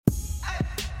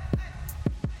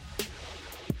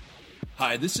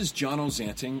Hi, this is John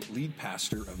Ozanting, lead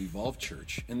pastor of Evolve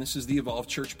Church, and this is the Evolve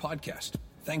Church podcast.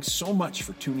 Thanks so much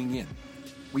for tuning in.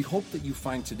 We hope that you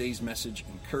find today's message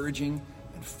encouraging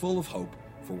and full of hope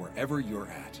for wherever you're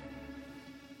at.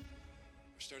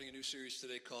 We're starting a new series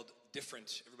today called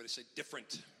Different. Everybody say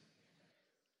different.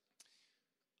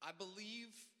 I believe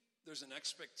there's an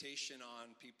expectation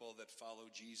on people that follow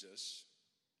Jesus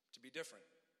to be different.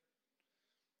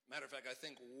 Matter of fact, I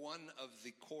think one of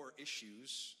the core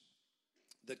issues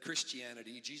that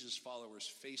Christianity, Jesus followers,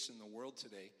 face in the world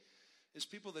today is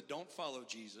people that don't follow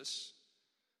Jesus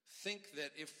think that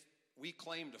if we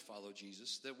claim to follow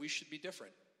Jesus, that we should be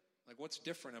different. Like, what's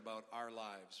different about our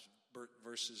lives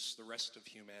versus the rest of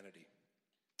humanity?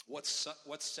 What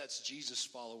sets Jesus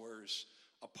followers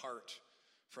apart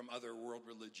from other world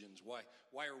religions?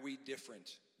 Why are we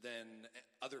different than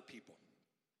other people?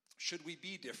 Should we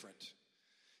be different?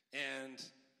 And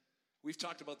we've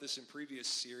talked about this in previous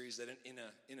series, that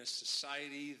in a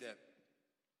society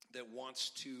that wants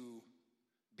to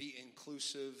be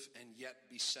inclusive and yet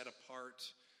be set apart,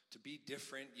 to be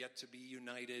different yet to be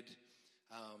united,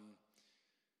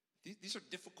 these are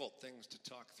difficult things to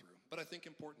talk through, but I think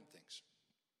important things.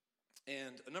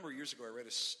 And a number of years ago, I read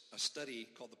a study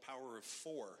called The Power of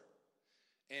Four,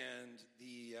 and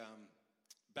the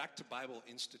Back to Bible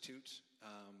Institute,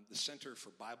 the Center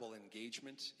for Bible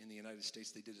Engagement in the United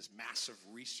States, they did this massive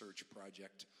research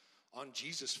project on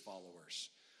Jesus followers.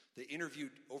 They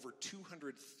interviewed over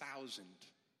 200,000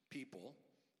 people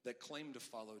that claim to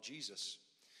follow Jesus.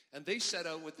 And they set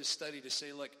out with this study to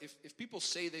say, like, if people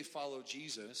say they follow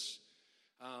Jesus,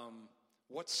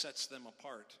 what sets them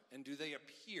apart? And do they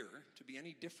appear to be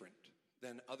any different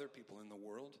than other people in the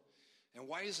world? And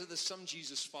why is it that some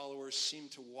Jesus followers seem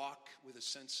to walk with a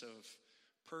sense of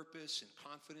purpose and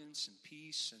confidence and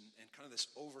peace and kind of this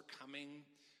overcoming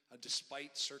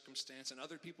despite circumstance, and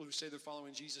other people who say they're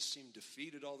following Jesus seem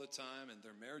defeated all the time, and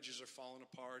their marriages are falling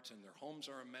apart and their homes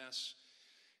are a mess?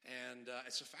 And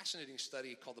it's a fascinating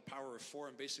study called The Power of Four,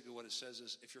 and basically what it says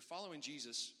is, if you're following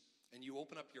Jesus and you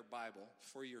open up your Bible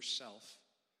for yourself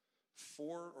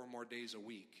 4 or more days a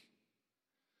week,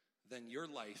 then your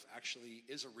life actually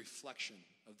is a reflection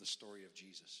of the story of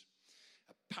Jesus.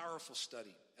 A powerful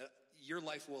study. Your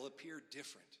life will appear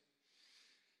different.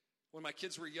 When my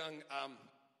kids were young,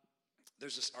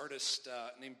 there's this artist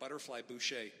named Butterfly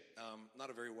Boucher, not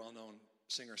a very well-known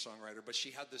singer-songwriter, but she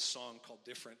had this song called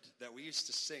Different that we used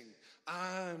to sing.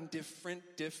 I'm different,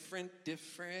 different,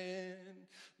 different.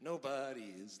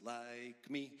 Nobody is like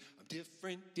me. I'm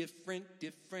different, different,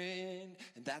 different.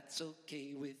 And that's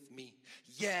okay with me.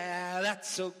 Yeah,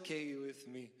 that's okay with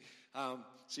me.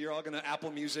 So you're all going to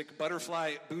Apple Music.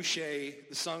 Butterfly Boucher,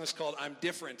 the song is called I'm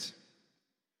Different.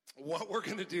 What we're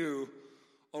going to do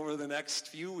over the next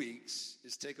few weeks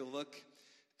is take a look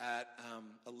at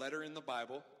a letter in the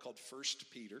Bible called 1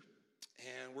 Peter,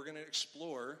 and we're going to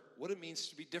explore what it means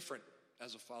to be different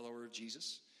as a follower of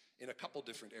Jesus in a couple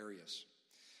different areas.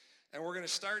 And we're going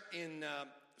to start in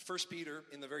 1 Peter,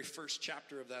 in the very first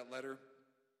chapter of that letter,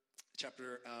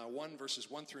 chapter 1,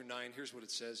 verses 1 through 9. Here's what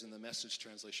it says in the Message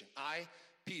translation. I,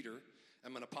 Peter,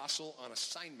 am an apostle on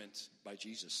assignment by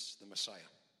Jesus, the Messiah,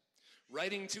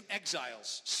 writing to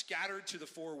exiles scattered to the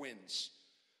four winds.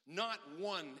 Not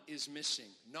one is missing,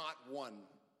 not one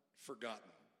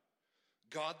forgotten.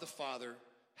 God the Father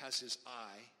has his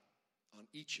eye on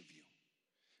each of you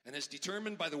and has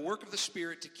determined by the work of the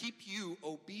Spirit to keep you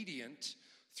obedient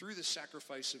through the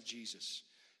sacrifice of Jesus.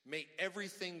 May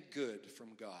everything good from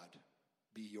God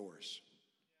be yours.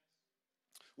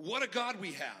 What a God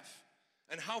we have,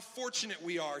 and how fortunate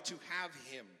we are to have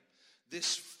him,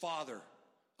 this Father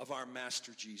of our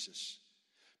Master Jesus.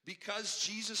 Because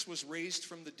Jesus was raised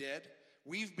from the dead,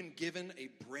 we've been given a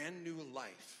brand new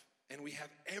life, and we have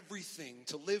everything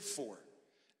to live for,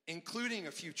 including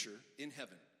a future in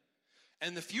heaven.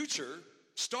 And the future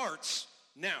starts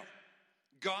now.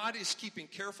 God is keeping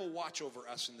careful watch over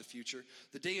us in the future.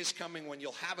 The day is coming when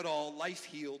you'll have it all, life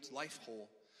healed, life whole.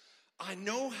 I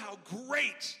know how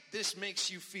great this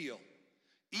makes you feel,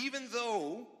 even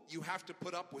though you have to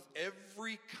put up with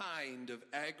every kind of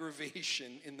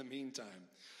aggravation in the meantime.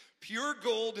 Pure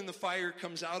gold in the fire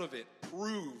comes out of it,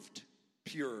 proved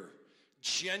pure.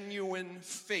 Genuine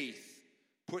faith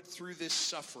put through this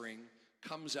suffering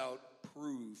comes out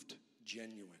proved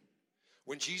genuine.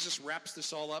 When Jesus wraps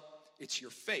this all up, it's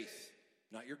your faith,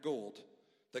 not your gold,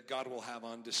 that God will have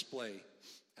on display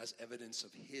as evidence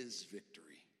of his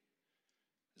victory.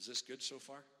 Is this good so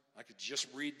far? I could just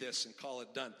read this and call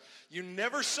it done. You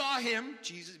never saw him,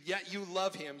 Jesus, yet you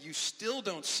love him. You still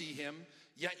don't see him,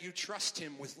 yet you trust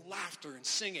him with laughter and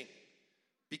singing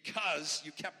because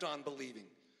you kept on believing.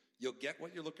 you'll get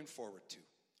what you're looking forward to,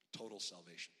 total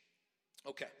salvation.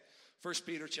 Okay, 1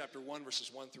 Peter chapter 1,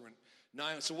 verses 1 through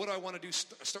 9. So what do I want to do?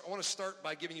 I want to start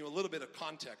by giving you a little bit of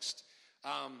context.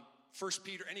 1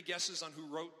 Peter, any guesses on who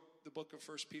wrote the book of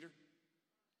 1 Peter?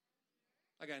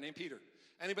 A guy named Peter.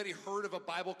 Anybody heard of a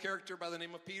Bible character by the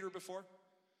name of Peter before?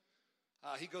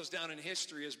 He goes down in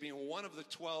history as being one of the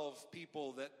 12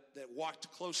 people that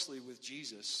walked closely with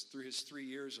Jesus through his 3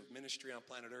 years of ministry on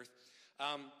planet Earth.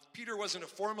 Peter wasn't a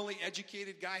formally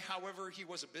educated guy. However, he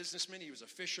was a businessman. He was a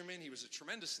fisherman. He was a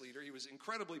tremendous leader. He was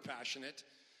incredibly passionate.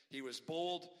 He was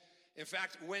bold. In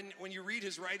fact, when you read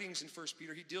his writings in 1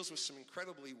 Peter, he deals with some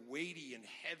incredibly weighty and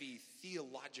heavy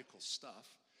theological stuff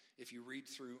if you read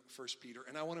through 1 Peter.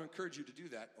 And I want to encourage you to do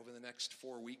that over the next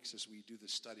 4 weeks as we do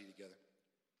this study together.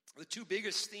 The two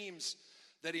biggest themes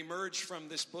that emerge from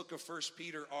this book of 1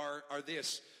 Peter are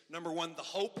this. Number one, the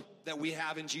hope that we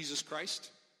have in Jesus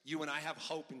Christ. You and I have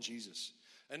hope in Jesus.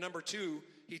 And number two,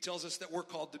 he tells us that we're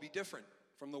called to be different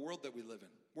from the world that we live in.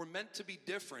 We're meant to be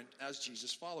different as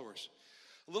Jesus followers.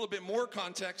 A little bit more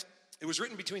context. It was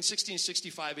written between 60 and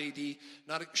 65 AD.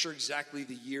 Not sure exactly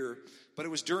the year, but it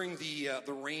was during the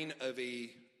reign of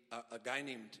a guy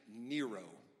named Nero.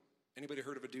 Anybody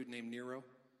heard of a dude named Nero?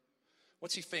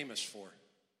 What's he famous for?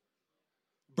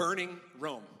 Burning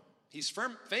Rome. He's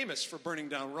famous for burning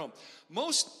down Rome.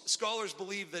 Most scholars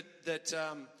believe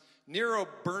that Nero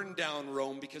burned down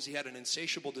Rome because he had an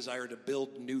insatiable desire to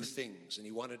build new things, and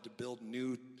he wanted to build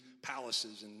new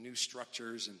palaces and new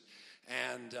structures,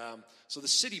 and so the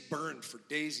city burned for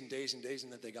days and days and days,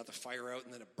 and then they got the fire out,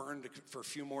 and then it burned for a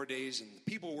few more days, and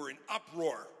people were in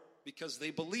uproar because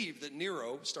they believed that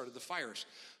Nero started the fires.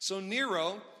 So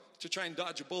Nero, to try and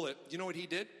dodge a bullet, you know what he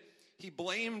did? He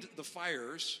blamed the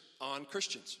fires on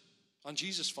Christians, on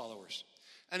Jesus followers.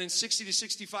 And in 60 to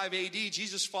 65 AD,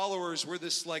 Jesus followers were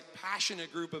this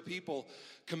passionate group of people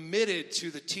committed to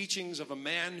the teachings of a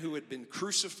man who had been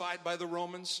crucified by the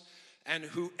Romans and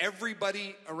who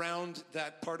everybody around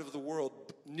that part of the world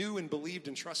knew and believed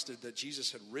and trusted that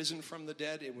Jesus had risen from the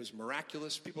dead. It was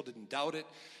miraculous. People didn't doubt it.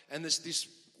 And this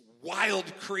wild,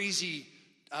 crazy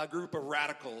group of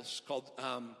radicals called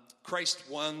Christ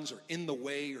ones or in the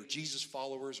way or Jesus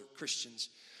followers or Christians.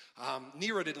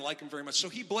 Nero didn't like him very much, so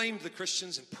he blamed the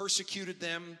Christians and persecuted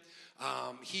them.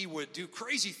 He would do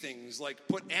crazy things like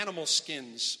put animal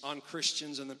skins on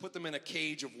Christians and then put them in a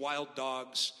cage of wild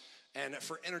dogs. And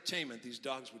for entertainment, these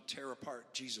dogs would tear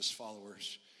apart Jesus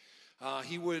followers.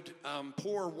 He would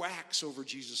pour wax over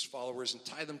Jesus followers and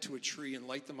tie them to a tree and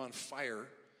light them on fire.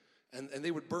 And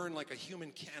they would burn like a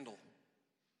human candle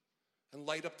and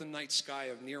light up the night sky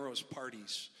of Nero's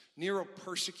parties. Nero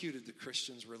persecuted the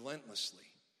Christians relentlessly.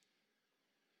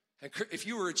 And if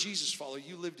you were a Jesus follower,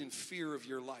 you lived in fear of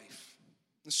your life.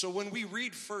 And so when we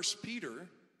read 1 Peter,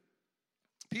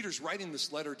 Peter's writing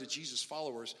this letter to Jesus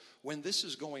followers when this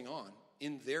is going on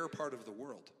in their part of the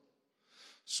world.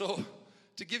 So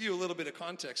to give you a little bit of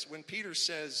context, when Peter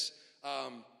says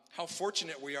how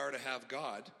fortunate we are to have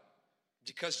God,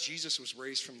 because Jesus was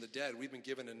raised from the dead, we've been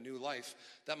given a new life,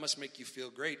 that must make you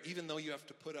feel great, even though you have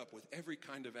to put up with every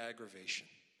kind of aggravation.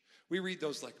 We read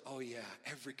those like, oh yeah,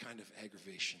 every kind of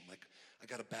aggravation. Like, I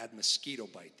got a bad mosquito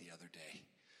bite the other day.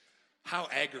 How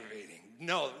aggravating.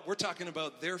 No, we're talking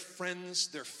about their friends,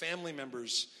 their family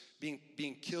members being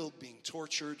killed, being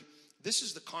tortured. This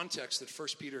is the context that 1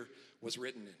 Peter was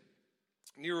written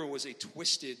in. Nero was a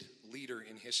twisted leader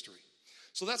in history.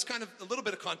 So that's kind of a little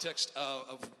bit of context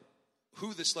of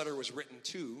who this letter was written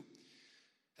to.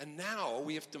 And now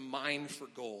we have to mine for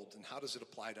gold. And how does it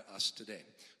apply to us today?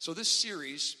 So this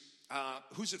series,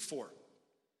 who's it for?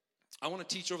 I want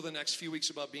to teach over the next few weeks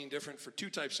about being different for two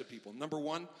types of people. Number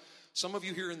one, some of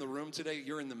you here in the room today,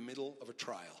 you're in the middle of a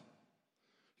trial.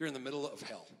 You're in the middle of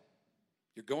hell.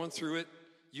 You're going through it.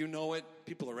 You know it.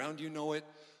 People around you know it.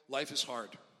 Life is hard.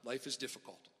 Life is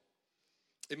difficult.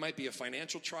 It might be a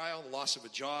financial trial, the loss of a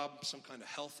job, some kind of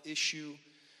health issue,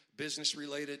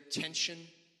 business-related tension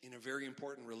in a very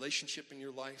important relationship in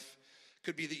your life. It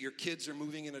could be that your kids are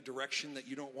moving in a direction that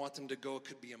you don't want them to go. It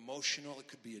could be emotional. It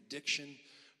could be addiction.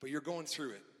 But you're going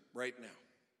through it right now.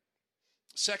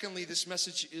 Secondly, this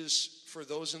message is for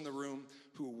those in the room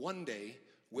who one day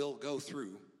will go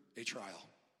through a trial.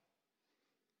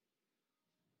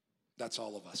 That's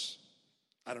all of us.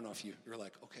 I don't know if you're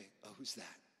like, okay, who's that?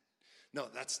 No,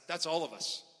 that's all of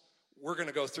us. We're going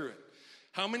to go through it.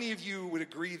 How many of you would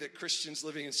agree that Christians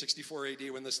living in 64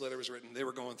 AD when this letter was written, they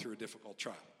were going through a difficult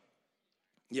trial?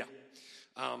 Yeah,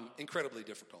 incredibly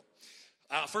difficult.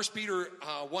 1 Peter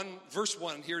 1, verse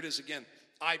 1, here it is again.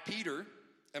 I, Peter,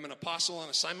 am an apostle on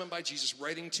assignment by Jesus,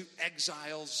 writing to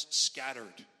exiles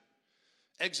scattered.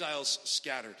 Exiles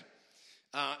scattered.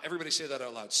 Everybody say that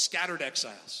out loud. Scattered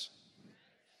exiles.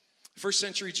 First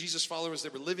century Jesus followers, they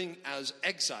were living as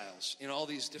exiles in all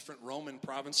these different Roman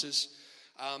provinces.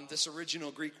 This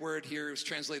original Greek word here is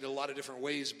translated a lot of different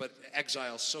ways, but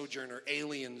exile, sojourner,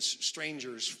 aliens,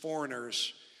 strangers,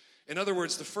 foreigners. In other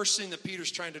words, the first thing that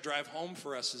Peter's trying to drive home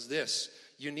for us is this.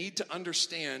 You need to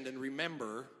understand and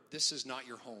remember this is not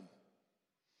your home.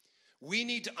 We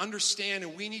need to understand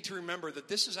and we need to remember that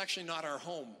this is actually not our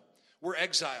home. We're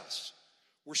exiles.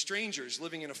 We're strangers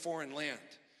living in a foreign land.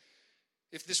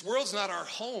 If this world's not our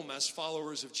home as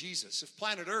followers of Jesus, if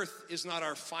planet Earth is not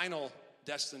our final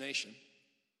destination,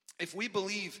 if we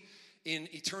believe in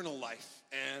eternal life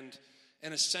and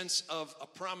a sense of a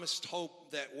promised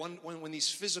hope that when these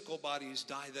physical bodies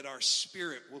die, that our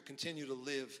spirit will continue to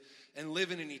live and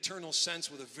live in an eternal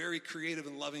sense with a very creative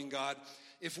and loving God,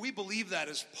 if we believe that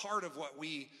as part of what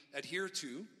we adhere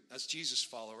to as Jesus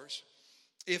followers,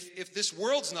 if this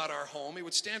world's not our home, it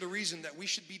would stand to reason that we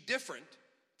should be different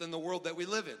than the world that we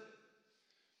live in.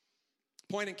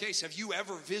 Point in case, have you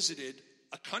ever visited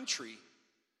a country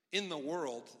in the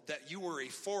world that you were a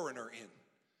foreigner in?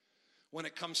 When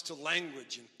it comes to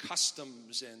language and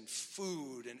customs and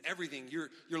food and everything, your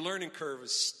learning curve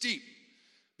is steep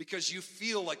because you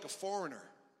feel like a foreigner.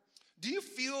 Do you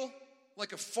feel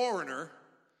like a foreigner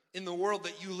in the world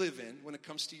that you live in when it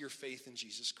comes to your faith in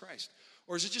Jesus Christ?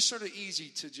 Or is it just sort of easy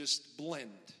to just blend?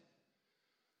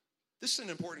 This is an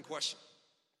important question.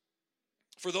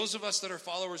 For those of us that are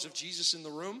followers of Jesus in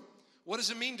the room, what does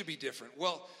it mean to be different?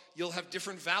 Well, you'll have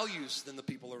different values than the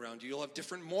people around you. You'll have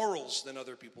different morals than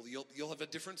other people. You'll have a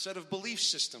different set of belief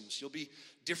systems. You'll be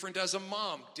different as a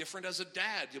mom, different as a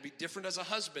dad. You'll be different as a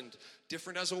husband,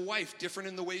 different as a wife, different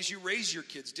in the ways you raise your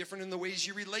kids, different in the ways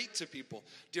you relate to people,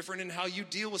 different in how you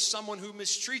deal with someone who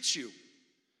mistreats you,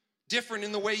 different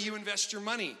in the way you invest your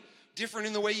money, different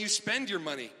in the way you spend your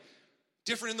money,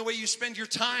 different in the way you spend your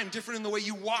time, different in the way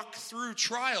you walk through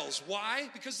trials. Why?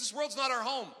 Because this world's not our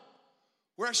home.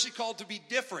 We're actually called to be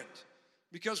different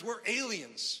because we're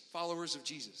aliens, followers of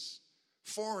Jesus,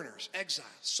 foreigners, exiles,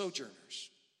 sojourners.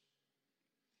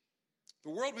 The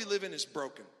world we live in is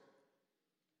broken.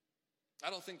 I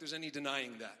don't think there's any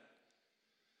denying that.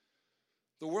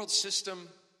 The world system,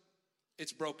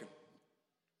 it's broken.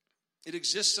 It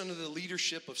exists under the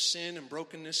leadership of sin and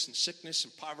brokenness and sickness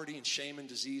and poverty and shame and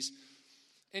disease.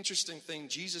 Interesting thing,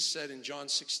 Jesus said in John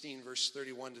 16, verse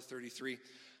 31 to 33,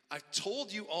 I've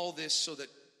told you all this so that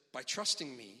by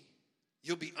trusting me,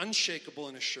 you'll be unshakable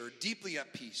and assured, deeply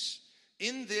at peace.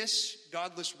 In this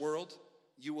godless world,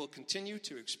 you will continue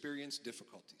to experience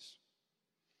difficulties.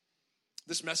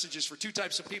 This message is for two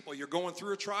types of people. You're going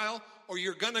through a trial, or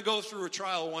you're going to go through a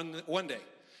trial one day.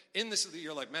 In this,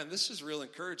 you're like, man, this is real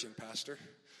encouraging, Pastor.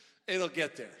 It'll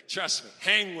get there. Trust me.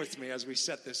 Hang with me as we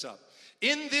set this up.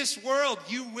 In this world,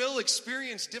 you will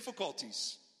experience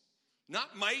difficulties.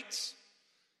 Not might.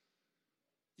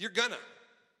 You're gonna.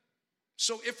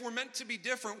 So if we're meant to be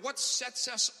different, what sets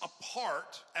us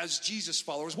apart as Jesus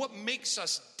followers? What makes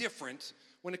us different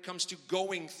when it comes to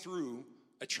going through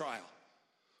a trial?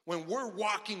 When we're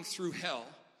walking through hell,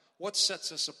 what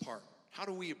sets us apart? How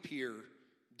do we appear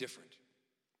different?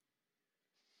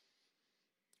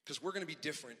 Because we're going to be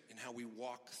different in how we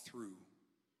walk through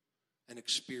and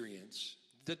experience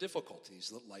the difficulties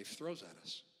that life throws at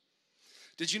us.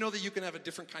 Did you know that you can have a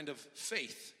different kind of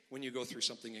faith when you go through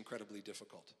something incredibly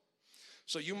difficult?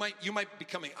 So you might be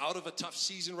coming out of a tough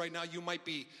season right now. You might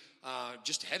be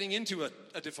just heading into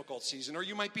a difficult season, or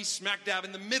you might be smack dab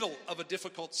in the middle of a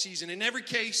difficult season. In every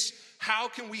case, how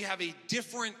can we have a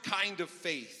different kind of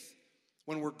faith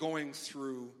when we're going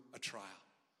through a trial?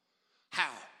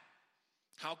 How?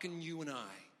 How can you and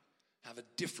I have a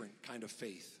different kind of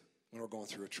faith when we're going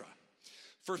through a trial?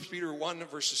 1 Peter 1,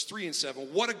 verses 3 and 7.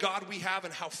 What a God we have,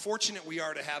 and how fortunate we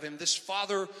are to have him, this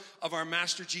Father of our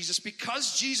Master Jesus.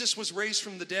 Because Jesus was raised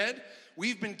from the dead,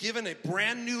 we've been given a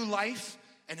brand new life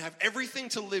and have everything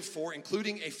to live for,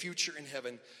 including a future in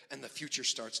heaven. And the future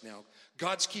starts now.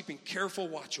 God's keeping careful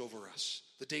watch over us.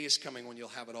 The day is coming when you'll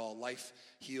have it all, life,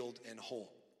 healed, and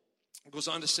whole. It goes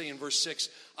on to say in verse 6,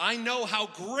 I know how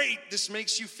great this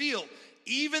makes you feel,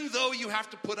 even though you have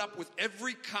to put up with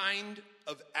every kind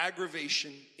of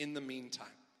aggravation in the meantime.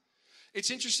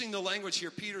 It's interesting, the language here.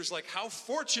 Peter's like, how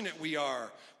fortunate we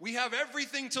are. We have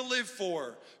everything to live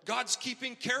for. God's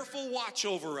keeping careful watch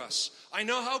over us. I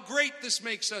know how great this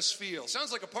makes us feel.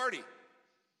 Sounds like a party.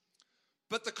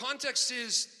 But the context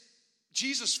is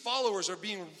Jesus' followers are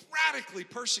being radically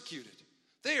persecuted.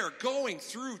 They are going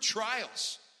through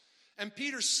trials. And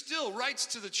Peter still writes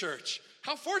to the church,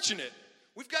 how fortunate.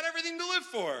 We've got everything to live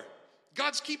for.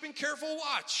 God's keeping careful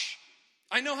watch.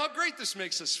 I know how great this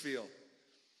makes us feel.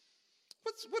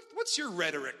 What's your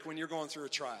rhetoric when you're going through a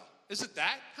trial? Is it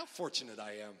that? How fortunate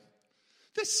I am.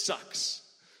 This sucks.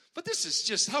 But this is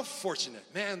just how fortunate,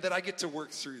 man, that I get to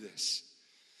work through this.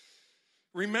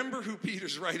 Remember who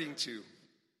Peter's writing to.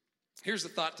 Here's the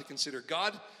thought to consider.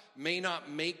 God may not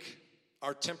make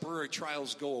our temporary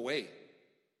trials go away.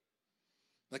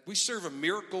 Like, we serve a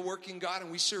miracle-working God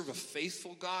and we serve a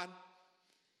faithful God.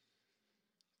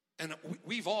 And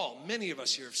many of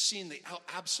us here have seen the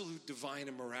absolute divine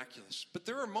and miraculous. But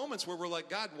there are moments where we're like,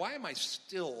 God, why am I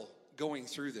still going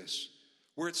through this?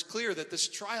 Where it's clear that this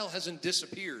trial hasn't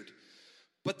disappeared.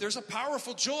 But there's a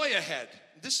powerful joy ahead.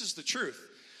 This is the truth.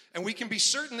 And we can be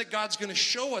certain that God's going to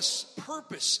show us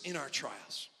purpose in our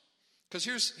trials. Because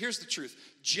here's the truth.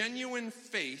 Genuine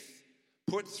faith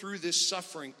put through this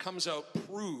suffering comes out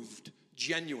proved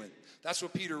genuine. That's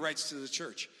what Peter writes to the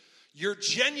church. Your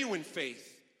genuine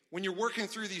faith, when you're working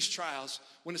through these trials,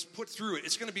 when it's put through it,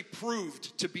 it's going to be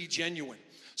proved to be genuine.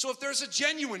 So if there's a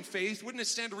genuine faith, wouldn't it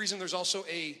stand to reason there's also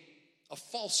a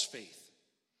false faith?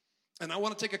 And I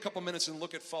want to take a couple minutes and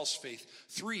look at false faith,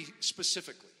 3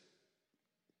 specifically.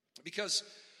 Because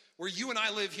where you and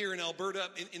I live here in Alberta,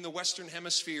 in the Western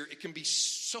Hemisphere, it can be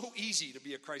so easy to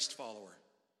be a Christ follower.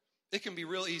 It can be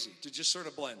real easy to just sort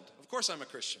of blend. Of course I'm a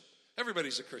Christian.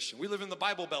 Everybody's a Christian. We live in the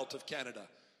Bible Belt of Canada.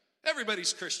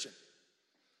 Everybody's Christian.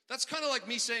 That's kind of like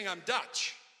me saying I'm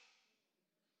Dutch.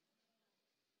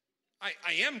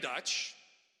 I am Dutch.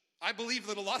 I believe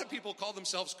that a lot of people call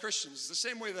themselves Christians the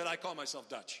same way that I call myself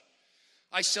Dutch.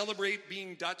 I celebrate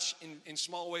being Dutch in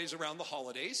small ways around the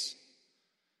holidays.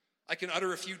 I can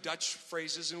utter a few Dutch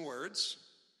phrases and words.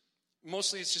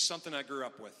 Mostly it's just something I grew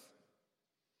up with.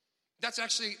 That's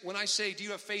actually, when I say, do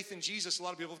you have faith in Jesus? A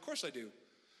lot of people, of course I do.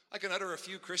 I can utter a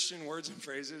few Christian words and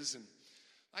phrases, and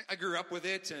I grew up with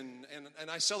it, and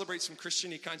I celebrate some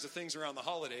Christian-y kinds of things around the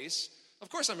holidays. Of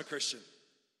course I'm a Christian.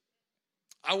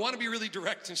 I want to be really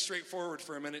direct and straightforward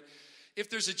for a minute. If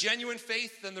there's a genuine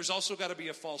faith, then there's also got to be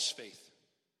a false faith.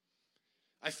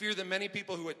 I fear that many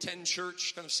people who attend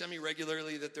church kind of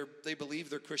semi-regularly, that they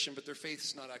believe they're Christian, but their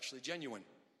faith's not actually genuine.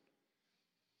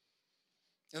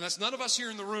 And that's none of us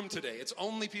here in the room today. It's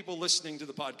only people listening to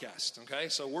the podcast, okay?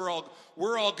 So we're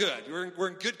all good. We're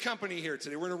in good company here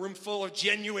today. We're in a room full of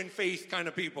genuine faith kind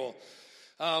of people.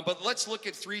 But let's look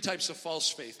at 3 types of false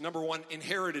faith. Number 1,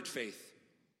 inherited faith.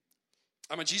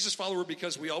 I'm a Jesus follower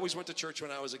because we always went to church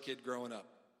when I was a kid growing up.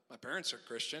 My parents are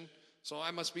Christian, so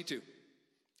I must be too.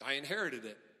 I inherited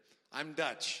it. I'm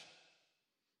Dutch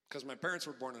because my parents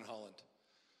were born in Holland.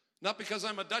 Not because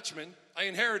I'm a Dutchman. I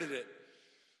inherited it.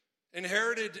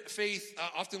 Inherited faith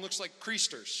often looks like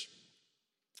Creasters.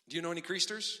 Do you know any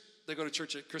Creasters? They go to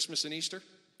church at Christmas and Easter.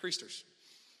 Creasters.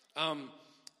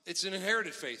 It's an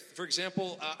inherited faith. For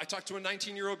example, I talked to a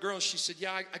 19-year-old girl, and she said,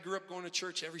 yeah, I grew up going to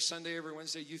church every Sunday, every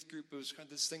Wednesday, youth group. It was kind of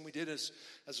this thing we did as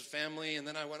a family, and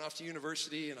then I went off to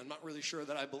university, and I'm not really sure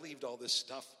that I believed all this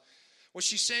stuff. What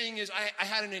she's saying is, I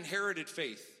had an inherited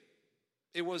faith.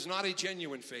 It was not a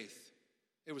genuine faith.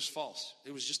 It was false.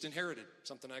 It was just inherited,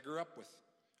 something I grew up with.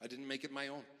 I didn't make it my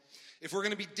own. If we're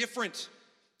going to be different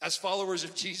as followers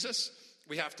of Jesus,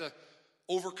 we have to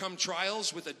overcome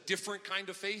trials with a different kind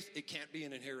of faith. It can't be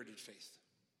an inherited faith.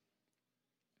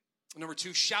 Number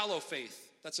 2, shallow faith.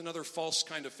 That's another false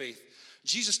kind of faith.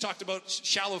 Jesus talked about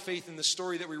shallow faith in the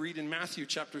story that we read in Matthew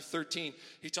chapter 13.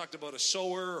 He talked about a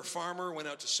sower or farmer went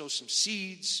out to sow some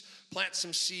seeds, plant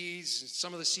some seeds, and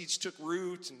some of the seeds took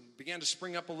root and began to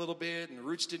spring up a little bit, and the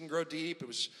roots didn't grow deep. It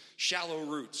was shallow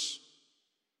roots.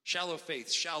 Shallow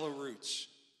faith, shallow roots.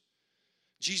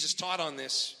 Jesus taught on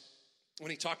this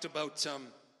when he talked about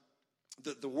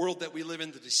the world that we live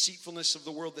in, the deceitfulness of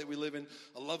the world that we live in,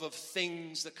 a love of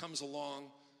things that comes along.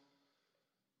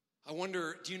 I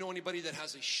wonder, do you know anybody that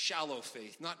has a shallow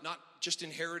faith? Not just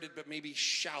inherited, but maybe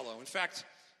shallow. In fact,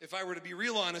 if I were to be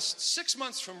real honest, 6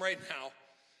 months from right now,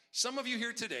 some of you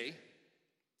here today,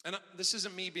 and this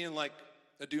isn't me being like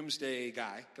a doomsday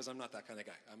guy, because I'm not that kind of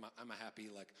guy. I'm a happy,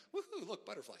 like, woohoo, look,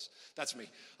 butterflies. That's me.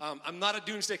 I'm not a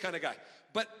doomsday kind of guy.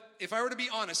 But if I were to be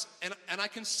honest, and I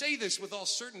can say this with all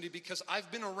certainty because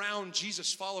I've been around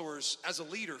Jesus followers as a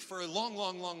leader for a long,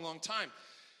 long, long, long time.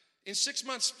 In 6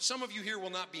 months, some of you here will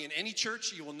not be in any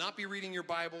church. You will not be reading your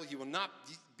Bible. You will not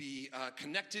be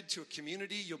connected to a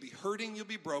community. You'll be hurting. You'll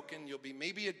be broken. You'll be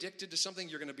maybe addicted to something.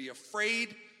 You're going to be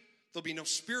afraid. There'll be no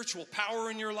spiritual power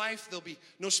in your life. There'll be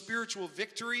no spiritual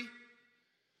victory.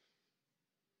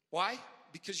 Why?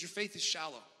 Because your faith is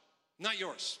shallow. Not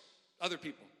yours. Other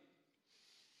people.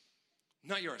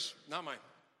 Not yours. Not mine.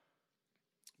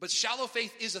 But shallow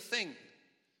faith is a thing.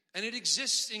 And it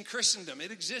exists in Christendom.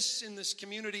 It exists in this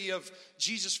community of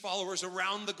Jesus followers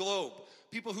around the globe.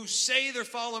 People who say they're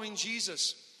following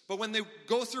Jesus, but when they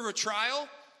go through a trial,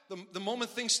 the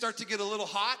moment things start to get a little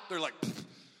hot, they're like,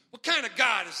 what kind of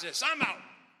God is this? I'm out.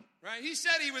 Right? He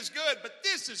said he was good, but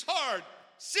this is hard.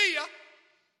 See ya.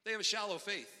 They have a shallow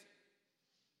faith.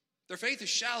 Their faith is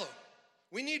shallow.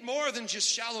 We need more than just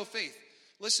shallow faith.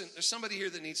 Listen, there's somebody here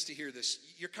that needs to hear this.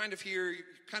 You're kind of here, you're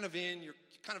kind of in, you're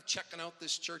kind of checking out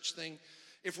this church thing.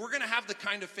 If we're going to have the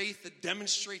kind of faith that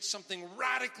demonstrates something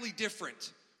radically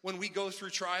different when we go through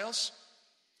trials,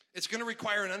 it's going to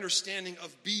require an understanding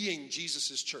of being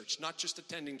Jesus' church, not just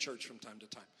attending church from time to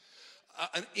time.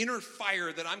 An inner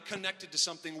fire that I'm connected to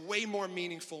something way more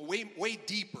meaningful, way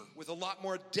deeper, with a lot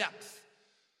more depth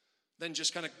than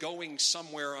just kind of going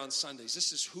somewhere on Sundays.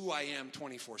 This is who I am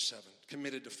 24/7,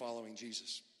 committed to following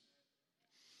Jesus.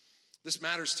 This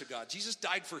matters to God. Jesus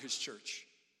died for his church.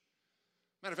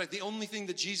 Matter of fact, the only thing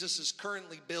that Jesus is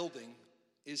currently building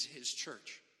is his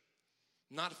church.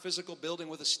 Not a physical building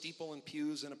with a steeple and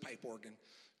pews and a pipe organ.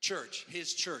 Church,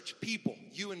 his church, people,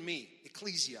 you and me,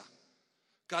 ecclesia.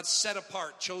 God's set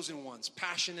apart, chosen ones,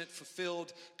 passionate,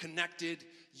 fulfilled, connected,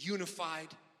 unified,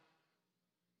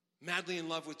 madly in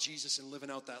love with Jesus and living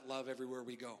out that love everywhere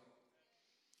we go.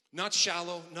 Not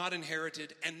shallow, not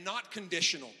inherited, and not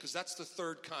conditional, because that's the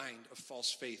third kind of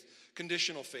false faith,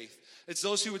 conditional faith. It's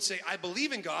those who would say, I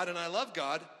believe in God and I love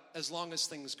God as long as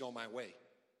things go my way.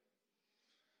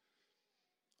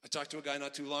 I talked to a guy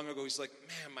not too long ago. He's like,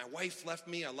 man, my wife left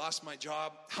me. I lost my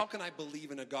job. How can I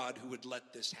believe in a God who would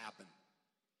let this happen?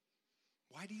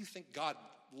 Why do you think God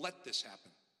let this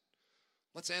happen?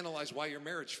 Let's analyze why your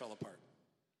marriage fell apart.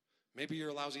 Maybe you're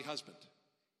a lousy husband.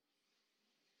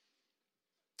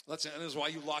 Let's analyze why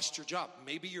you lost your job.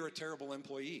 Maybe you're a terrible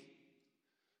employee.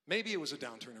 Maybe it was a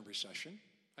downturn and recession.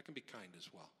 I can be kind as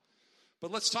well.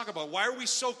 But let's talk about why are we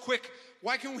so quick?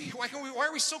 Why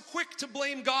are we so quick to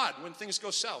blame God when things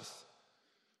go south?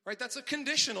 Right? That's a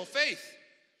conditional faith.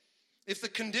 If the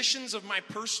conditions of my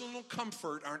personal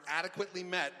comfort aren't adequately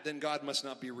met, then God must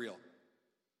not be real.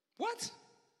 What?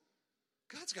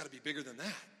 God's got to be bigger than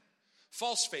that.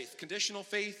 False faith, conditional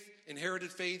faith,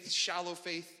 inherited faith, shallow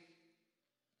faith.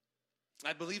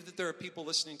 I believe that there are people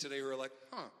listening today who are like,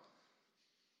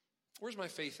 where's my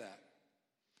faith at?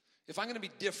 If I'm going to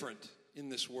be different in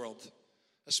this world,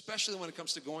 especially when it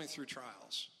comes to going through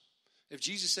trials, if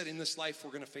Jesus said in this life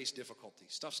we're going to face difficulty,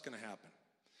 stuff's going to happen,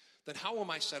 then how am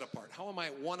I set apart? How am I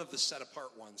one of the set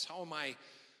apart ones? How am I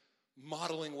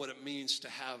modeling what it means to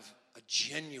have a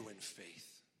genuine faith?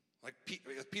 Like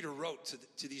Peter wrote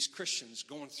to these Christians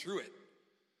going through it.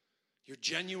 Your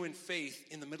genuine faith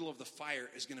in the middle of the fire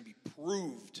is going to be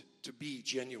proved to be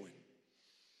genuine.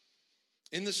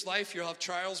 In this life, you'll have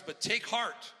trials, but take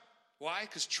heart. Why?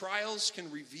 Because trials can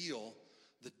reveal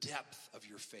the depth of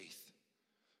your faith.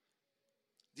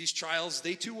 These trials,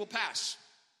 they too will pass.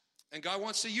 And God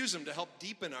wants to use them to help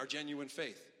deepen our genuine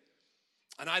faith.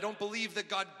 And I don't believe that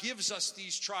God gives us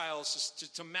these trials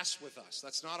to mess with us.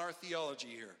 That's not our theology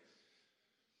here.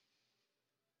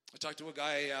 I talked to a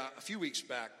guy a few weeks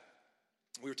back.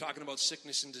 We were talking about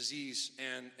sickness and disease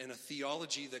and a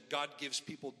theology that God gives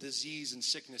people disease and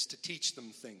sickness to teach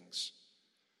them things.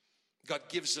 God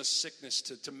gives us sickness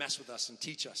to mess with us and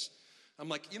teach us. I'm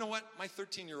like, you know what? My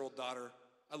 13-year-old daughter,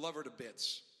 I love her to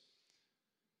bits.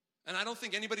 And I don't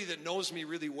think anybody that knows me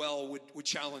really well would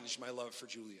challenge my love for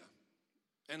Julia.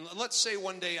 And let's say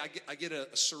one day I get a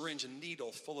syringe, a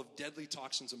needle full of deadly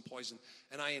toxins and poison,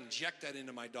 and I inject that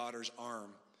into my daughter's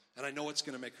arm. And I know it's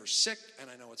going to make her sick, and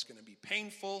I know it's going to be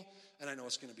painful, and I know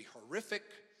it's going to be horrific.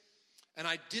 And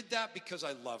I did that because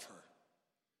I love her.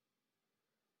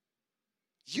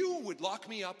 You would lock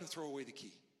me up and throw away the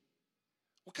key.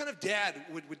 What kind of dad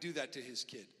would do that to his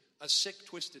kid? A sick,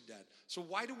 twisted dad. So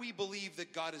why do we believe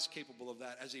that God is capable of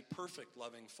that as a perfect,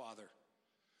 loving father?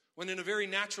 When in a very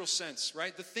natural sense,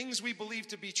 right? The things we believe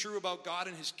to be true about God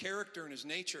and his character and his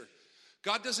nature,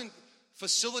 God doesn't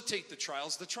facilitate the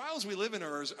trials. The trials we live in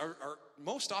are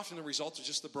most often the result of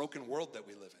just the broken world that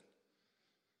we live in.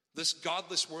 This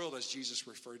godless world, as Jesus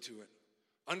referred to it,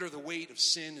 under the weight of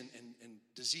sin and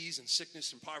disease and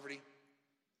sickness and poverty.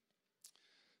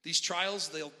 These trials,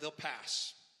 they'll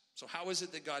pass. So how is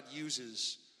it that God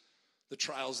uses the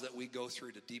trials that we go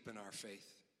through to deepen our faith?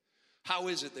 How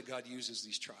is it that God uses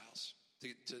these trials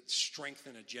to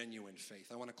strengthen a genuine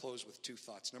faith? I want to close with two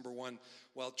thoughts. Number one,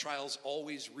 well, trials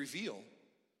always reveal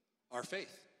our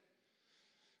faith.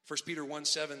 1 Peter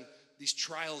 1:7, these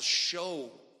trials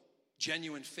show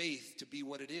genuine faith to be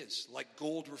what it is, like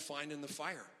gold refined in the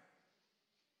fire.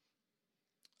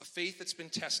 A faith that's been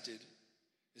tested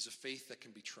is a faith that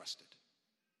can be trusted.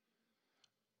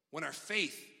 When our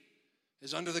faith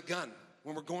is under the gun,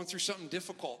 when we're going through something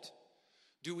difficult,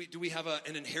 do we have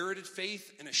an inherited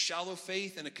faith and a shallow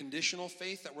faith and a conditional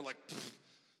faith that we're like,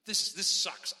 this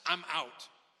sucks, I'm out?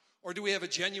 Or do we have a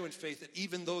genuine faith that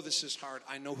even though this is hard,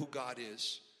 I know who God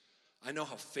is. I know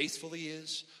how faithful he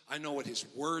is. I know what his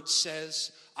word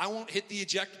says. I won't hit the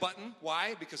eject button.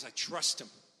 Why? Because I trust him.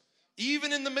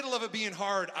 Even in the middle of it being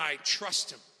hard, I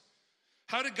trust him.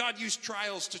 How did God use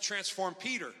trials to transform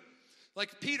Peter?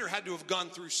 Like Peter had to have gone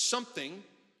through something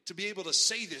to be able to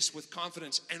say this with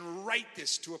confidence and write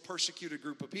this to a persecuted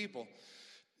group of people.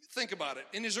 Think about it.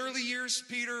 In his early years,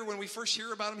 Peter, when we first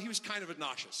hear about him, he was kind of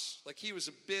obnoxious. Like he was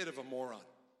a bit of a moron.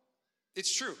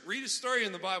 It's true. Read his story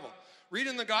in the Bible. Read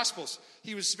in the Gospels.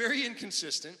 He was very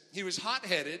inconsistent. He was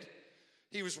hot-headed.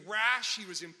 He was rash. He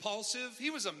was impulsive. He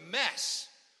was a mess.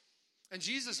 And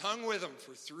Jesus hung with him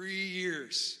for 3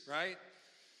 years, right?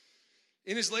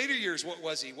 In his later years, what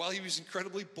was he? Well, he was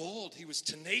incredibly bold. He was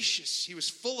tenacious. He was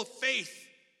full of faith.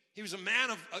 He was a man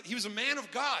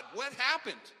of God. What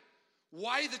happened?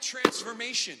 Why the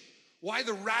transformation? Why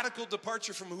the radical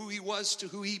departure from who he was to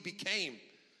who he became?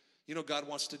 You know, God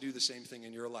wants to do the same thing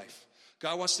in your life.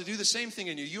 God wants to do the same thing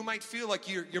in you. You might feel like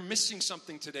you're missing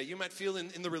something today. You might feel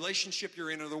in the relationship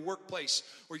you're in or the workplace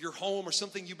or your home or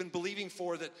something you've been believing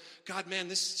for that, God, man,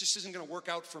 this just isn't going to work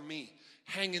out for me.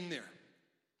 Hang in there.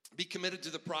 Be committed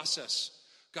to the process.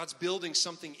 God's building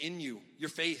something in you. Your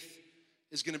faith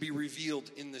is going to be revealed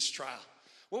in this trial.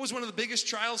 What was one of the biggest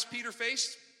trials Peter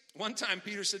faced? One time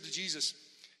Peter said to Jesus,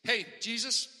 hey,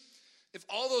 Jesus, if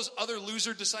all those other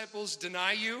loser disciples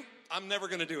deny you, I'm never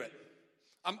going to do it.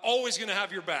 I'm always going to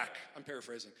have your back. I'm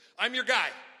paraphrasing. I'm your guy,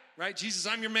 right? Jesus,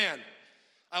 I'm your man.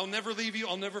 I'll never leave you.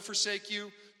 I'll never forsake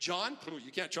you. John,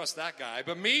 you can't trust that guy.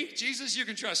 But me, Jesus, you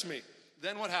can trust me.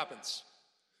 Then what happens?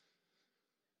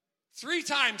 3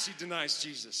 times he denies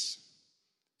Jesus.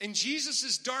 In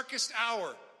Jesus' darkest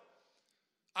hour,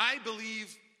 I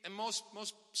believe, and most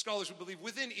scholars would believe,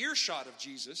 within earshot of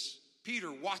Jesus,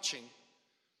 Peter watching,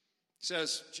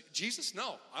 says, Jesus,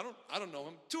 no, I don't know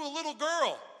him. To a little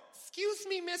girl. Excuse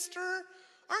me, mister,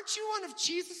 aren't you one of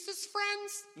Jesus'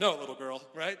 friends? No, little girl,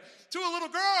 right? To a little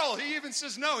girl, he even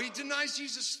says no. He denies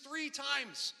Jesus 3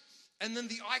 times. And then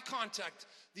the eye contact,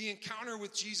 the encounter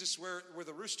with Jesus where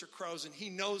the rooster crows and he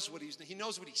knows what he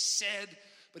said,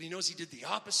 but he knows he did the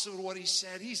opposite of what he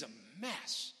said. He's a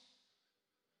mess.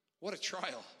 What a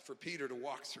trial for Peter to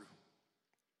walk through.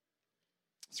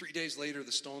 3 days later,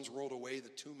 the stones rolled away. The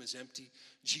tomb is empty.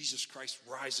 Jesus Christ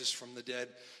rises from the dead.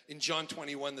 In John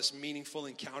 21, this meaningful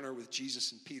encounter with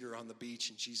Jesus and Peter on the beach,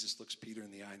 and Jesus looks Peter in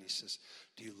the eye and he says,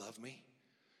 do you love me?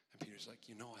 And Peter's like,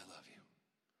 you know I love you.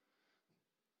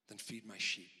 Then feed my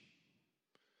sheep.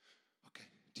 Okay,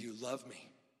 do you love me?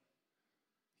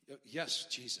 Yes,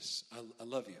 Jesus, I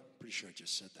love you. Pretty sure I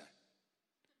just said that.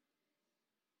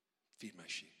 Feed my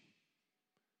sheep.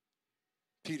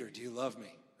 Peter, do you love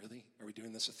me? Really? Are we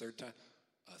doing this a third time?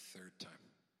 A third time.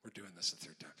 We're doing this a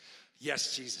third time.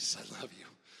 Yes, Jesus, I love you.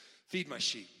 Feed my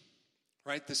sheep.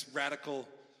 Right? This radical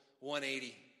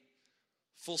 180.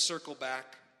 Full circle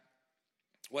back.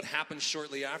 What happens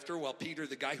shortly after? Well, Peter,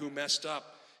 the guy who messed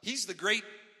up, he's the great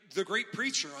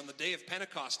preacher on the day of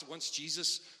Pentecost. Once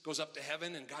Jesus goes up to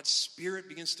heaven and God's Spirit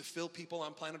begins to fill people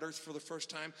on planet Earth for the first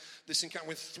time, this encounter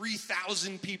with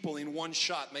 3,000 people in one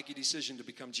shot make a decision to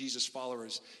become Jesus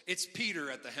followers. It's Peter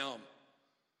at the helm.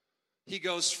 He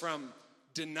goes from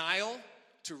denial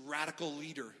to radical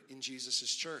leader in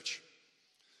Jesus' church.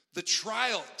 The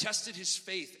trial tested his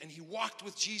faith, and he walked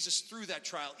with Jesus through that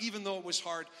trial, even though it was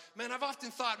hard. Man, I've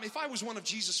often thought, if I was one of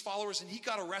Jesus' followers and he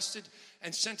got arrested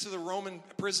and sent to the Roman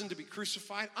prison to be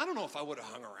crucified, I don't know if I would have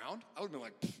hung around. I would have been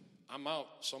like, I'm out.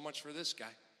 So much for this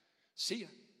guy. See ya.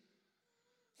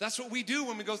 That's what we do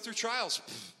when we go through trials.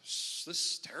 This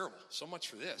is terrible. So much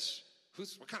for this.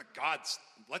 What kind of God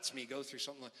lets me go through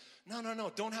something like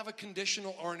No. Don't have a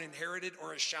conditional or an inherited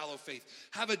or a shallow faith.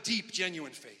 Have a deep,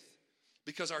 genuine faith.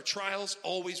 Because our trials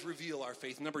always reveal our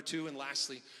faith. Number 2, and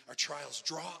lastly, our trials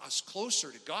draw us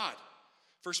closer to God.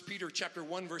 1 Peter chapter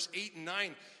 1, verse 8 and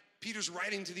 9, Peter's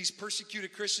writing to these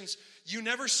persecuted Christians, you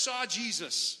never saw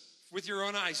Jesus with your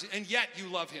own eyes, and yet you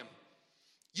love him.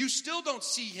 You still don't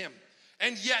see him,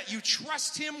 and yet you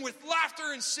trust him with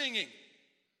laughter and singing.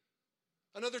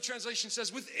 Another translation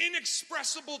says, with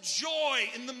inexpressible joy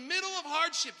in the middle of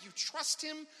hardship, you trust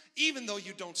him even though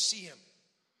you don't see him.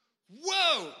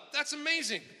 Whoa, that's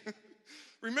amazing.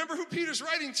 Remember who Peter's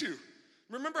writing to.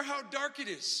 Remember how dark it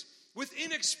is. With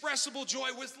inexpressible joy,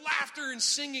 with laughter and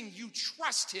singing, you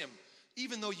trust him,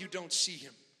 even though you don't see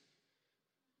him.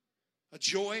 A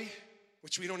joy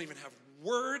which we don't even have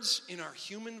words in our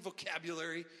human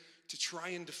vocabulary to try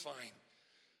and define.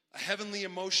 A heavenly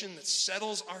emotion that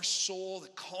settles our soul,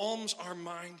 that calms our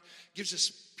mind, gives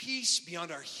us peace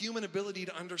beyond our human ability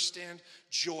to understand,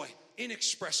 joy,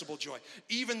 inexpressible joy.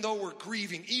 Even though we're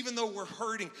grieving, even though we're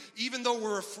hurting, even though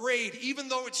we're afraid, even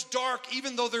though it's dark,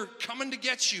 even though they're coming to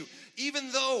get you,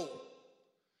 even though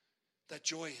that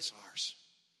joy is ours.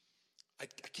 I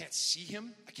can't see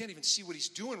him. I can't even see what he's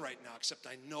doing right now, except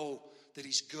I know that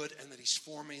he's good and that he's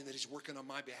for me and that he's working on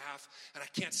my behalf. And I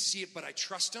can't see it, but I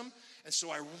trust him. And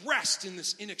so I rest in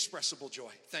this inexpressible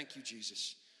joy. Thank you,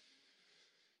 Jesus.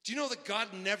 Do you know that God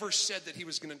never said that he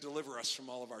was going to deliver us from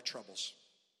all of our troubles?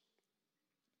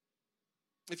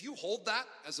 If you hold that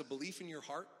as a belief in your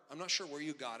heart, I'm not sure where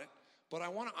you got it, but I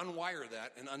want to unwire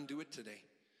that and undo it today.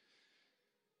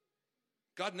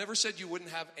 God never said you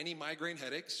wouldn't have any migraine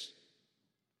headaches,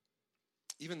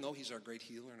 even though he's our great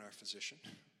healer and our physician.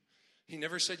 He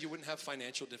never said you wouldn't have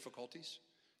financial difficulties,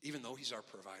 even though he's our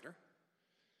provider.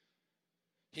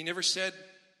 He never said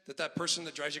that person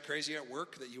that drives you crazy at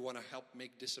work that you want to help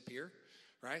make disappear,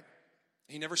 right?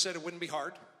 He never said it wouldn't be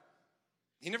hard.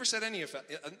 He never said any of that.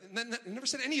 He never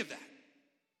said any of that.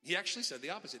 He actually said the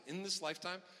opposite. In this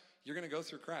lifetime, you're going to go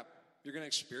through crap. You're going to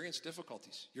experience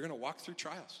difficulties. You're going to walk through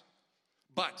trials.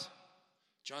 But,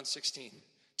 John 16,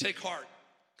 take heart,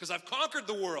 because I've conquered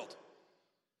the world.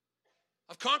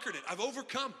 I've conquered it. I've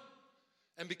overcome.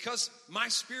 And because my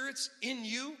Spirit's in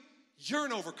you, you're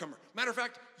an overcomer. Matter of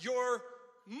fact, you're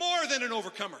more than an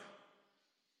overcomer.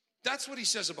 That's what he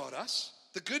says about us.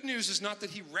 The good news is not that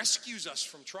he rescues us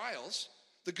from trials.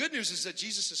 The good news is that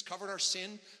Jesus has covered our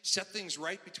sin, set things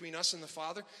right between us and the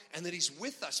Father, and that he's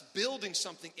with us, building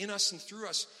something in us and through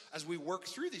us as we work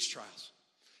through these trials.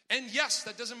 And yes,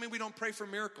 that doesn't mean we don't pray for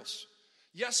miracles.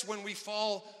 Yes, when we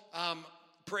fall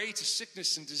prey to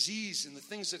sickness and disease and the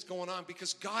things that's going on,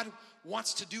 because God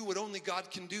wants to do what only God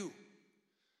can do.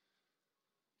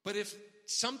 But if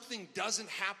something doesn't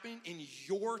happen in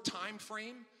your time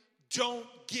frame, don't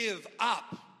give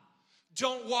up.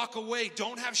 Don't walk away.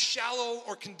 Don't have shallow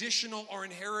or conditional or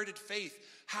inherited faith.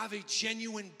 Have a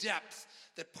genuine depth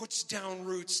that puts down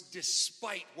roots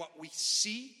despite what we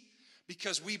see,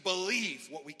 because we believe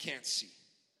what we can't see.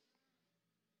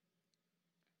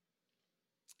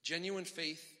 Genuine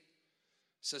faith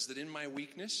says that in my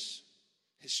weakness,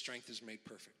 his strength is made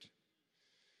perfect.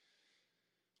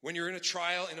 When you're in a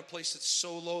trial, in a place that's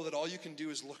so low that all you can do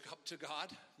is look up to God,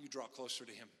 you draw closer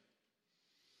to him.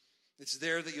 It's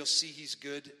there that you'll see he's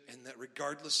good, and that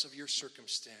regardless of your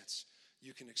circumstance,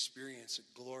 you can experience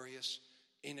a glorious,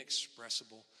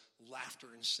 inexpressible laughter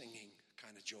and singing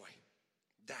kind of joy.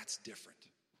 That's different.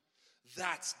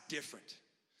 That's different.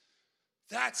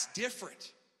 That's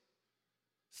different.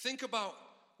 Think about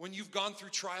when you've gone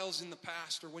through trials in the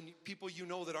past, or when people you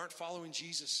know that aren't following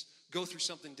Jesus go through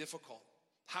something difficult.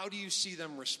 How do you see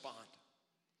them respond?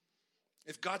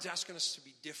 If God's asking us to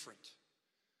be different,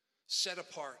 set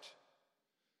apart,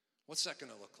 what's that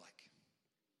going to look like?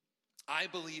 I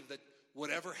believe that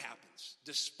whatever happens,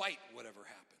 despite whatever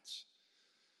happens,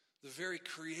 the very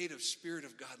creative Spirit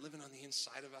of God living on the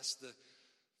inside of us,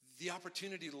 the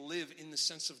opportunity to live in the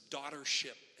sense of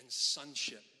daughtership and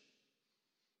sonship.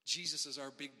 Jesus is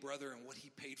our big brother, and what he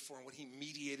paid for and what he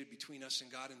mediated between us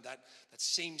and God, and that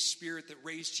same Spirit that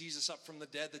raised Jesus up from the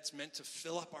dead that's meant to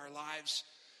fill up our lives,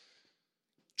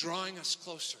 drawing us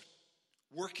closer,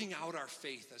 working out our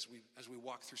faith as we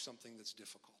walk through something that's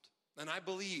difficult. And I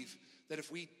believe that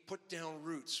if we put down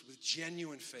roots with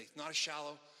genuine faith, not a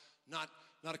shallow, not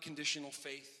a conditional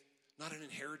faith, not an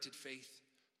inherited faith,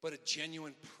 but a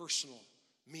genuine, personal,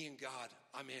 me and God,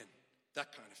 I'm in.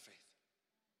 That kind of faith.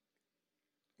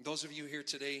 Those of you here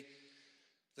today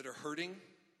that are hurting,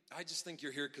 I just think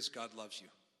you're here because God loves you.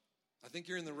 I think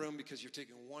you're in the room because you're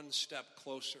taking one step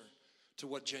closer to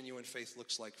what genuine faith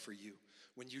looks like for you.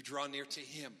 When you draw near to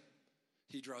him,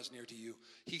 he draws near to you.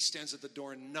 He stands at the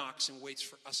door and knocks and waits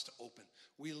for us to open.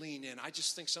 We lean in. I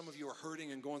just think some of you are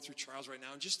hurting and going through trials right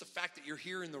now. And just the fact that you're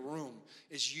here in the room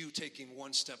is you taking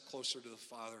one step closer to the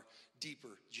Father,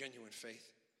 deeper, genuine faith.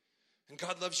 And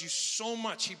God loves you so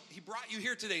much. He brought you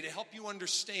here today to help you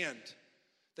understand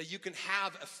that you can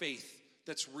have a faith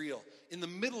that's real in the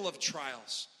middle of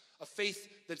trials, a faith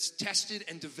that's tested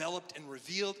and developed and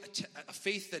revealed, a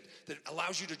faith that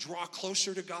allows you to draw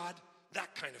closer to God,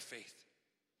 that kind of faith.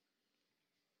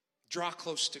 Draw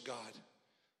close to God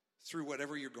through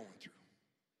whatever you're going through.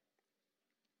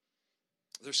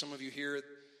 There's some of you here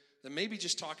that maybe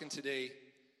just talking today,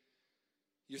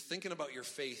 you're thinking about your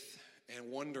faith and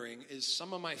wondering, is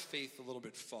some of my faith a little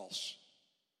bit false?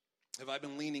 Have I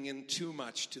been leaning in too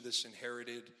much to this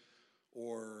inherited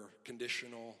or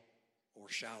conditional or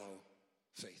shallow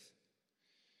faith?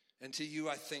 And to you,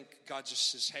 I think God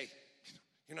just says, hey,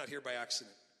 you're not here by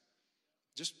accident.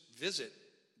 Just visit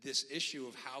this issue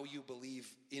of how you believe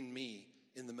in me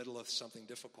in the middle of something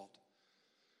difficult.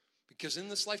 Because in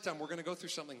this lifetime, we're going to go through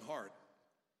something hard.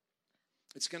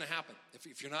 It's going to happen.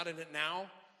 If you're not in it now,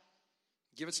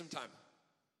 give it some time.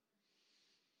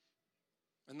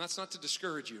 And that's not to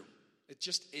discourage you. It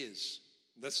just is.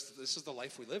 This is the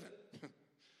life we live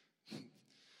in.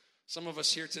 Some of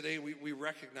us here today, we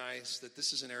recognize that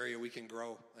this is an area we can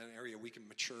grow, an area we can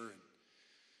mature in.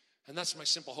 And that's my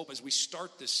simple hope as we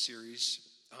start this series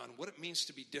on what it means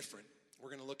to be different. We're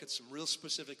going to look at some real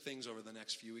specific things over the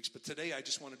next few weeks. But today I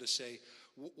just wanted to say,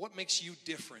 what makes you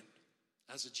different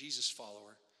as a Jesus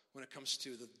follower when it comes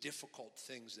to the difficult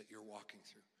things that you're walking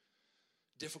through?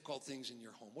 Difficult things in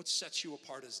your home. What sets you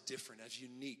apart as different, as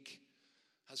unique,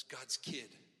 as God's kid?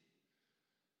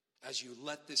 As you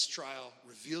let this trial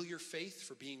reveal your faith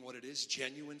for being what it is,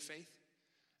 genuine faith,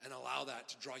 and allow that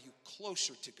to draw you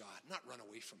closer to God, not run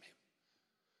away from him,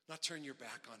 not turn your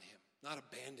back on him, not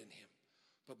abandon him,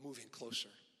 but move in closer,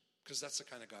 because that's the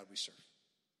kind of God we serve.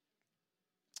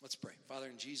 Let's pray. Father,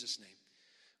 in Jesus' name,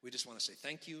 we just want to say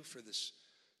thank you for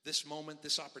this moment,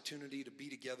 this opportunity to be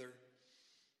together,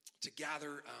 to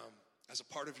gather as a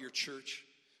part of your church.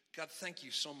 God, thank you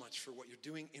so much for what you're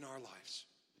doing in our lives,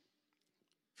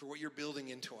 for what you're building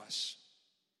into us.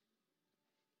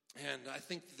 And I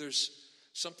think there's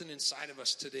something inside of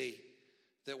us today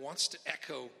that wants to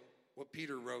echo what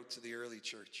Peter wrote to the early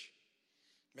church.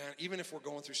 Man, even if we're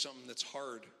going through something that's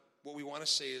hard, what we want to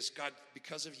say is, God,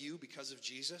 because of you, because of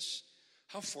Jesus,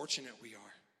 how fortunate we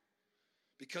are.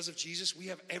 Because of Jesus, we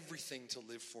have everything to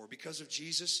live for. Because of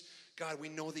Jesus, God, we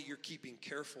know that you're keeping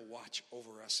careful watch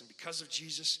over us. And because of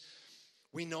Jesus,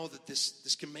 we know that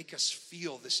this can make us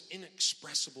feel this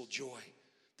inexpressible joy,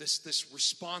 this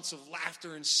response of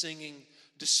laughter and singing,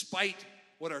 despite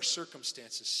what our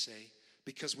circumstances say,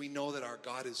 because we know that our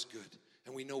God is good,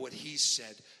 and we know what he's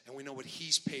said, and we know what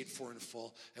he's paid for in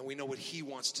full, and we know what he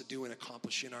wants to do and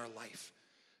accomplish in our life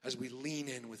as we lean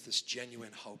in with this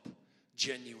genuine hope,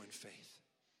 genuine faith.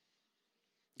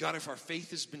 God, if our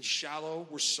faith has been shallow,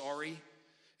 we're sorry.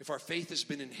 If our faith has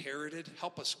been inherited,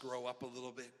 help us grow up a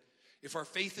little bit. If our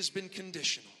faith has been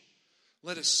conditional,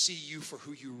 let us see you for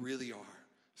who you really are,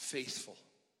 faithful,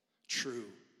 true,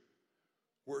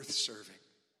 worth serving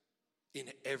in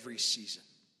every season,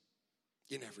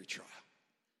 in every trial.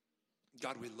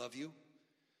 God, we love you.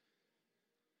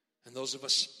 And those of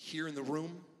us here in the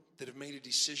room that have made a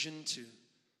decision to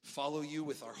follow you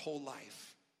with our whole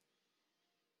life,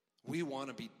 we want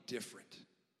to be different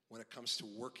when it comes to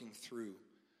working through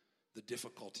the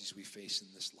difficulties we face in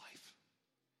this life.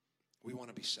 We want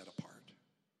to be set apart.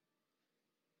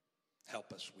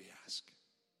 Help us, we ask.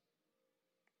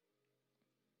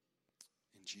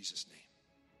 In Jesus' name.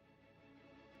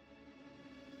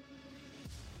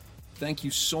 Thank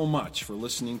you so much for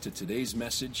listening to today's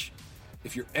message.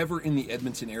 If you're ever in the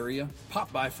Edmonton area,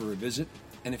 pop by for a visit.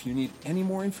 And if you need any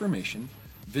more information,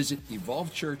 visit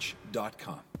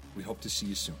evolvechurch.com. We hope to see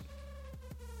you soon.